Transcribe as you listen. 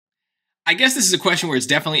I guess this is a question where it's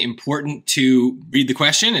definitely important to read the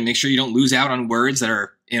question and make sure you don't lose out on words that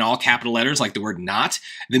are in all capital letters, like the word not.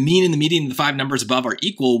 The mean and the median of the 5 numbers above are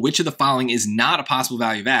equal. Which of the following is not a possible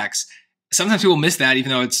value of x? Sometimes people miss that,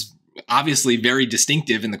 even though it's obviously very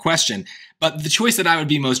distinctive in the question. But the choice that I would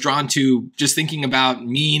be most drawn to, just thinking about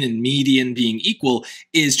mean and median being equal,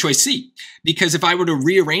 is choice C. Because if I were to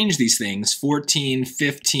rearrange these things, 14,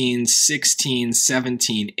 15, 16,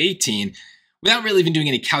 17, 18, without really even doing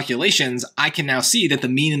any calculations, I can now see that the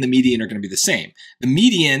mean and the median are going to be the same. The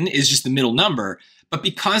median is just the middle number, but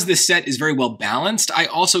because this set is very well balanced, I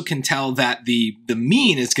also can tell that the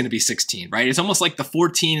mean is going to be 16, right? It's almost like the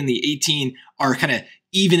 14 and the 18 are kind of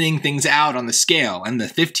evening things out on the scale, and the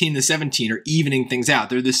 15 and the 17 are evening things out.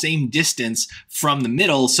 They're the same distance from the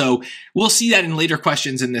middle. So we'll see that in later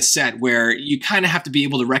questions in this set, where you kind of have to be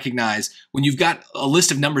able to recognize when you've got a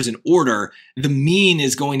list of numbers in order, the mean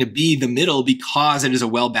is going to be the middle because it is a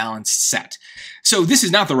well-balanced set. So this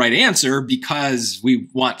is not the right answer because we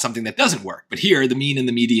want something that doesn't work. But here, the mean and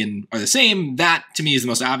the median are the same. That, to me, is the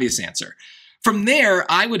most obvious answer. From there,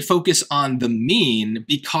 I would focus on the mean,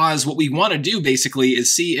 because what we want to do basically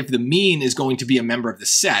is see if the mean is going to be a member of the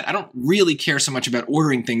set. I don't really care so much about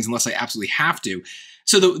ordering things unless I absolutely have to.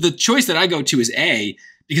 So the choice that I go to is A,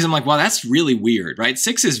 because I'm like, wow, that's really weird, right?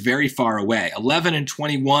 6 is very far away. 11 and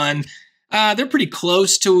 21, they're pretty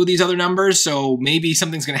close to these other numbers, so maybe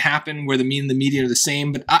something's going to happen where the mean and the median are the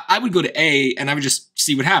same. But I would go to A, and I would just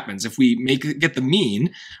see what happens. If we get the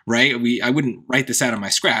mean, right, I wouldn't write this out on my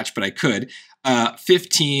scratch, but I could.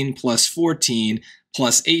 15 plus 14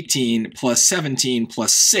 plus 18 plus 17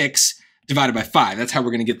 plus 6 divided by 5. That's how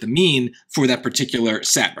we're going to get the mean for that particular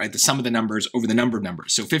set, right? The sum of the numbers over the number of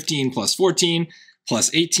numbers. So 15 plus 14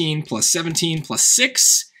 plus 18 plus 17 plus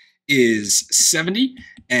 6 is 70,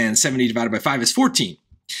 and 70 divided by 5 is 14.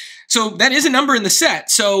 So that is a number in the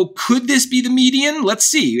set. So could this be the median? Let's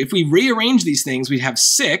see. If we rearrange these things, we'd have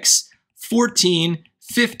 6, 14,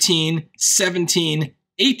 15, 17,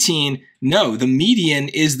 18. No, the median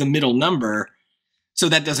is the middle number, so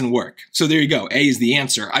that doesn't work. So there you go. A is the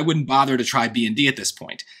answer. I wouldn't bother to try B and D at this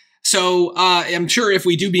point. So I'm sure if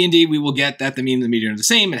we do B and D, we will get that the mean and the median are the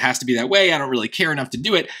same. It has to be that way. I don't really care enough to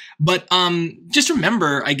do it. But just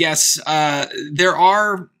remember, I guess, there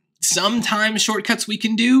are sometimes shortcuts we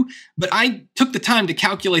can do, but I took the time to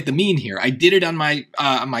calculate the mean here. I did it on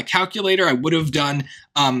my calculator. I would have done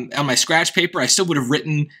on my scratch paper. I still would have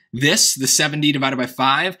written this, the 70 divided by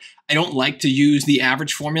 5. I don't like to use the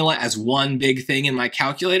average formula as one big thing in my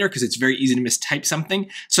calculator because it's very easy to mistype something.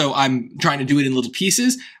 So I'm trying to do it in little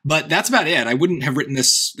pieces, but that's about it. I wouldn't have written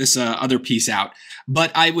this other piece out, but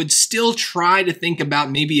I would still try to think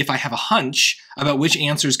about maybe if I have a hunch about which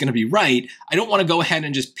answer is going to be right. I don't want to go ahead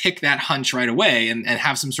and just pick that hunch right away and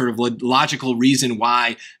have some sort of logical reason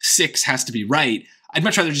why 6 has to be right. I'd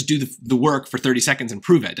much rather just do the work for 30 seconds and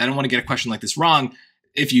prove it. I don't want to get a question like this wrong.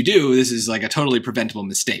 If you do, this is like a totally preventable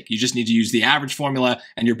mistake. You just need to use the average formula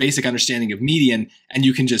and your basic understanding of median, and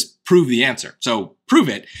you can just prove the answer. So prove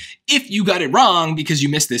it. If you got it wrong because you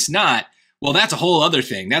missed this not, well, that's a whole other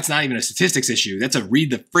thing. That's not even a statistics issue. That's a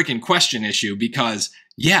read the freaking question issue because,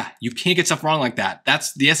 yeah, you can't get stuff wrong like that.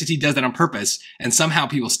 The SAT does that on purpose, and somehow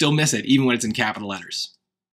people still miss it even when it's in capital letters.